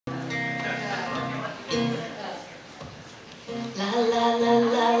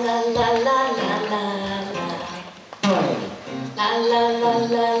la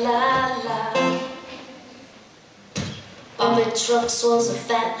la la la. Bobby Trucks was a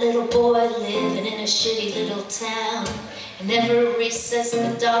fat little boy living in a shitty little town. And every recess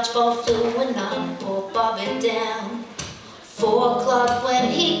the dodgeball flew and knocked poor Bobby down. 4 o'clock when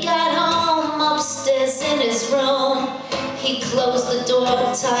he got home, upstairs in his room, he closed the door,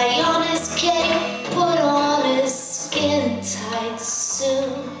 tie on his cape, put on his skin-tight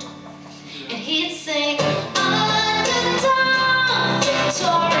suit, and he'd sing, Underdog,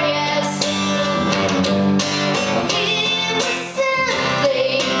 victorious. He was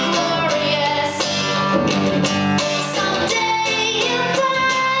simply glorious. Someday he'll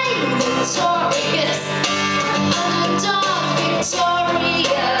die victorious. Underdog,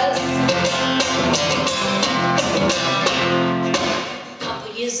 victorious.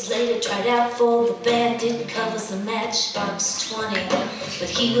 Couple years later, tried out for the band, did covers the Matchbox 20, but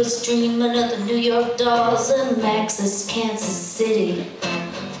he was dreaming of the New York Dolls and Max's Kansas City.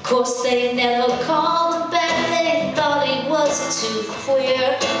 Of course, they never called him back. They thought he was too queer.